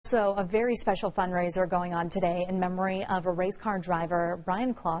Also, a very special fundraiser going on today in memory of a race car driver,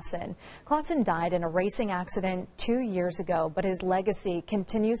 Brian Clauson. Clauson died in a racing accident 2 years ago, but his legacy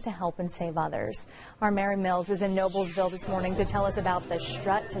continues to help and save others. Our Mary Mills is in Noblesville this morning to tell us about the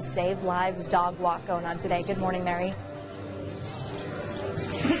Strut to Save Lives dog walk going on today. Good morning, Mary.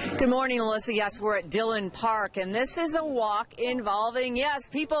 Good morning, Alyssa. Yes, we're at Dillon Park, and this is a walk involving, yes,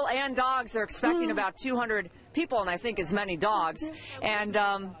 people and dogs. They're expecting about 200 people, and I think as many dogs. And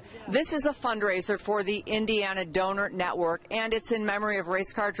this is a fundraiser for the Indiana Donor Network, and it's in memory of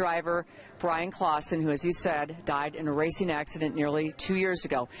race car driver Brian Clauson, who, as you said, died in a racing accident nearly 2 years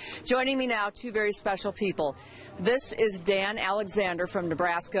ago. Joining me now, two very special people. This is Dan Alexander from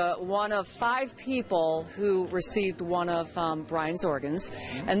Nebraska, one of 5 people who received one of Brian's organs.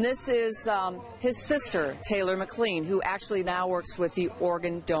 And this is his sister, Taylor McLean, who actually now works with the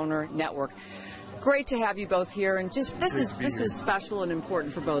Organ Donor Network. Great to have you both here, and just this is special and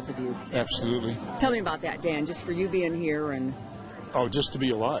important for both of you. Absolutely. Tell me about that, Dan, just for you being here and... Oh, just to be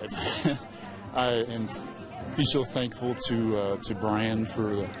alive. And be so thankful to Brian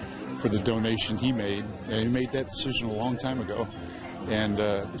for the donation he made. And he made that decision a long time ago, and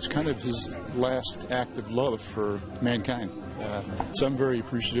it's kind of his last act of love for mankind. So I'm very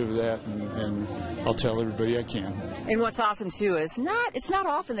appreciative of that, and I'll tell everybody I can. And what's awesome too is it's not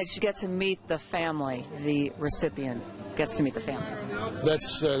often that you get to meet the family. The recipient gets to meet the family.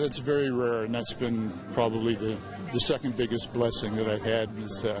 That's very rare, and that's been probably the second biggest blessing that I've had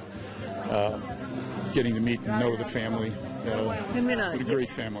is getting to meet and know the family. What a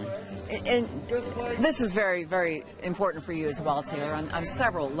great family. And this is very, very important for you as well, Taylor, on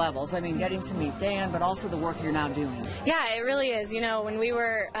several levels. I mean, getting to meet Dan, but also the work you're now doing. Yeah, it really is. You know, when we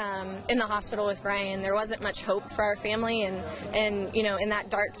were in the hospital with Brian, there wasn't much hope for our family, and you know, in that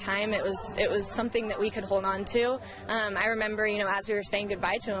dark time, it was something that we could hold on to. I remember, you know, as we were saying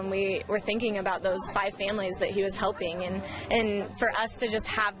goodbye to him, we were thinking about those 5 families that he was helping, and for us to just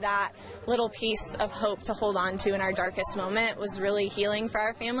have that little piece of hope to hold on to in our darkest moment was really healing for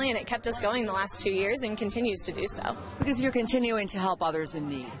our family, and it kept us going the last 2 years and continues to do so. Because you're continuing to help others in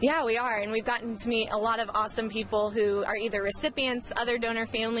need. Yeah, we are, and we've gotten to meet a lot of awesome people who are either recipients, other donor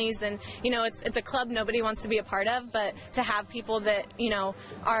families, and you know, it's a club nobody wants to be a part of, but to have people that, you know,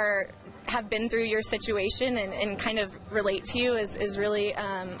 have been through your situation and kind of relate to you is really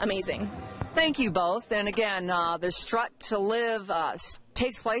amazing. Thank you both. And again, the Strut to Live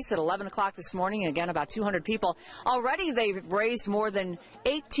takes place at 11 o'clock this morning. Again, about 200 people. Already they've raised more than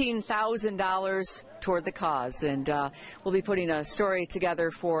 $18,000 toward the cause. And we'll be putting a story together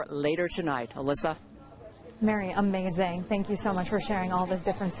for later tonight. Alyssa? Mary, amazing. Thank you so much for sharing all those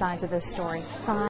different sides of this story.